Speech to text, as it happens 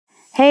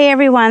Hey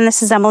everyone,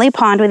 this is Emily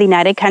Pond with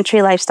United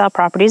Country Lifestyle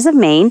Properties of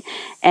Maine,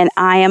 and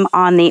I am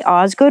on the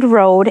Osgood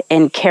Road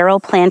in Carroll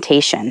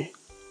Plantation.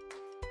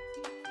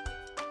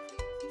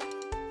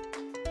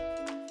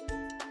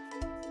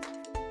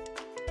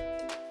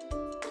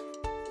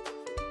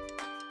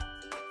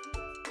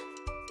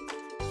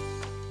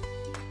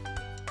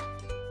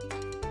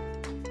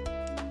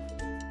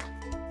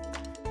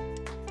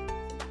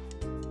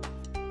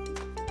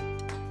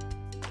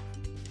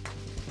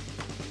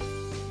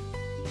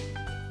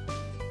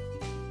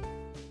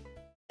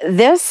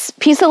 This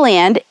piece of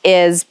land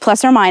is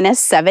plus or minus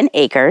 7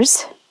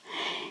 acres.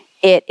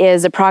 It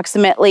is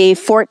approximately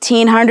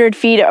 1,400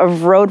 feet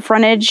of road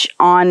frontage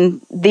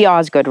on the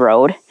Osgood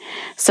Road.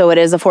 So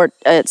it's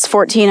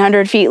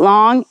 1,400 feet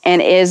long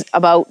and is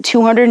about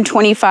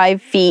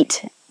 225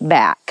 feet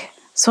back.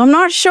 So I'm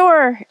not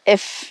sure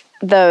if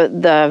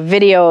the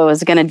video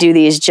is going to do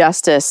these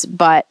justice,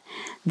 but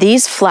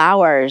these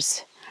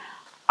flowers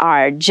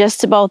are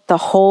just about the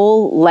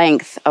whole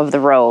length of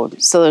the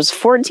road. So there's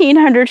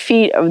 1,400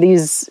 feet of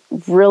these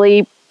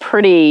really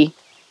pretty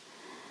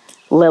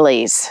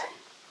lilies.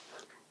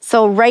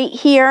 So right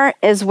here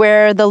is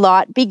where the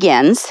lot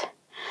begins.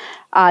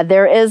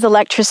 There is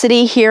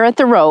electricity here at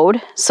the road,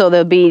 so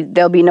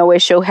there'll be no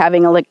issue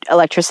having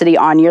electricity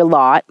on your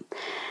lot.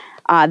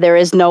 There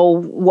is no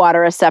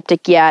water or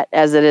septic yet,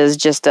 as it is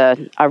just a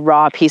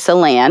raw piece of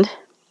land.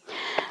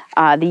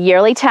 The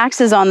yearly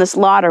taxes on this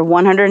lot are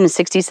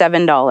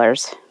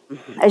 $167.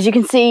 As you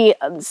can see,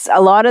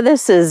 a lot of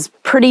this is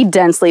pretty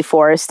densely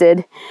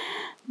forested.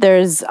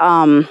 There's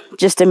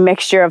just a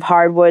mixture of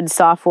hardwoods,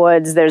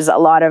 softwoods. There's a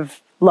lot of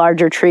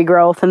larger tree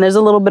growth, and there's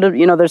a little bit of,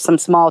 there's some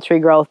small tree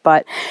growth,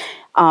 but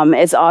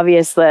it's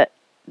obvious that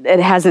it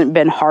hasn't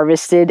been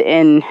harvested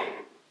in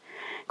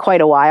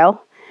quite a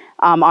while.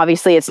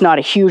 Obviously, it's not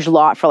a huge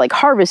lot for like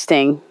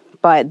harvesting,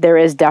 but there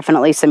is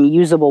definitely some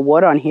usable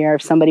wood on here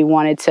if somebody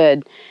wanted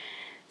to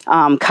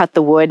cut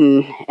the wood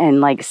and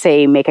like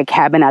say make a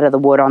cabin out of the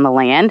wood on the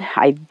land.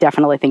 I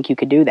definitely think you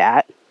could do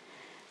that.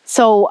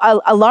 So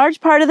a large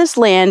part of this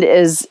land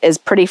is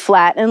pretty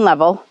flat and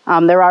level.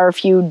 There are a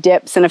few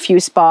dips and a few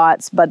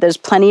spots, but there's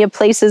plenty of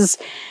places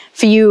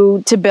for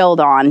you to build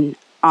on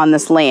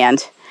this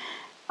land.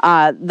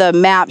 The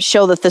maps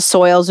show that the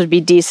soils would be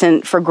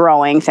decent for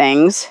growing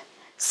things.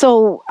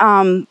 So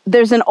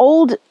there's an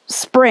old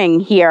spring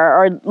here,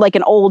 or like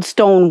an old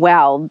stone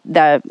well.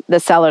 The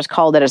sellers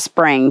called it a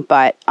spring,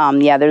 but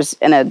yeah, there's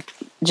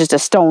just a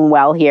stone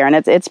well here, and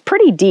it's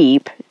pretty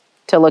deep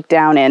to look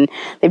down in.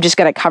 They've just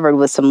got it covered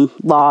with some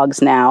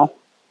logs now.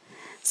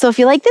 So if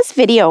you like this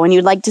video and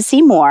you'd like to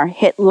see more,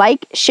 hit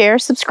like, share,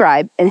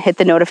 subscribe, and hit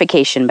the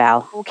notification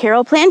bell.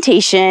 Carroll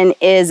Plantation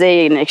is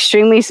an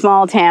extremely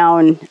small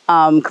town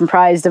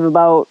comprised of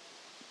about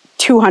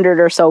 200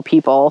 or so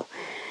people.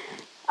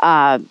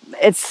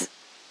 It's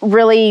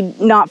really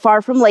not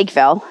far from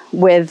Lakeville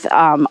with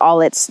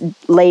all its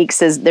lakes.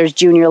 There's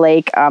Junior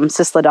Lake,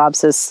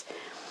 Sysladobsis,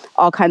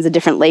 all kinds of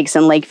different lakes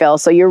in Lakeville.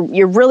 So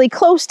you're really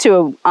close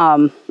to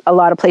a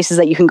lot of places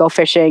that you can go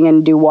fishing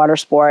and do water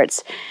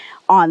sports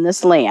on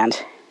this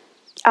land.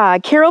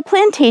 Carroll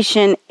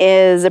Plantation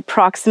is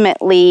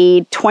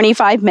approximately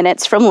 25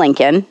 minutes from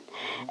Lincoln.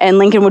 And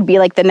Lincoln would be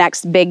like the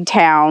next big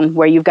town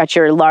where you've got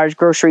your large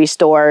grocery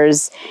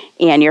stores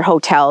and your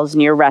hotels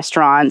and your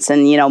restaurants,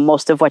 and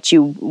most of what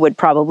you would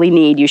probably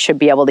need, you should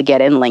be able to get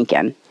in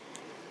Lincoln.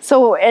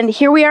 So, and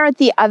here we are at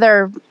the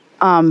other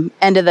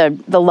end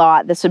of the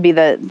lot. This would be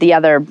the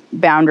other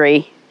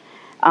boundary,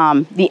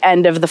 the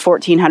end of the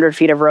 1,400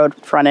 feet of road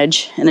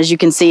frontage. And as you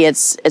can see,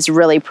 it's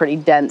really pretty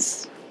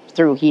dense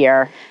through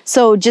here.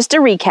 So just to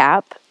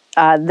recap,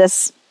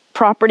 this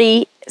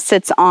property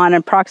sits on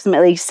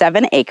approximately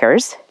 7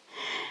 acres.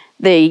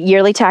 The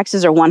yearly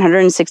taxes are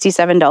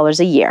 $167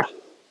 a year.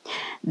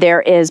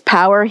 There is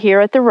power here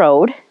at the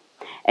road,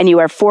 and you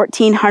have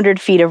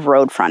 1,400 feet of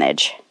road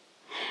frontage.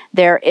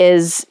 There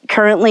is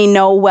currently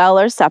no well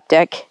or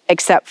septic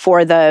except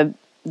for the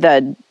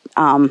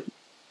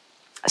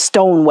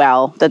stone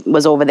well that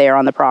was over there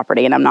on the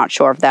property, and I'm not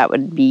sure if that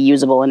would be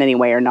usable in any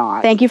way or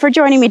not. Thank you for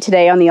joining me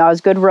today on the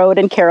Osgood Road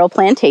and Carroll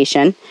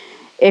Plantation.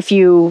 If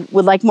you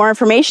would like more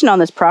information on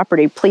this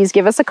property, please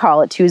give us a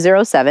call at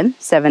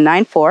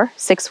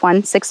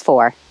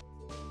 207-794-6164.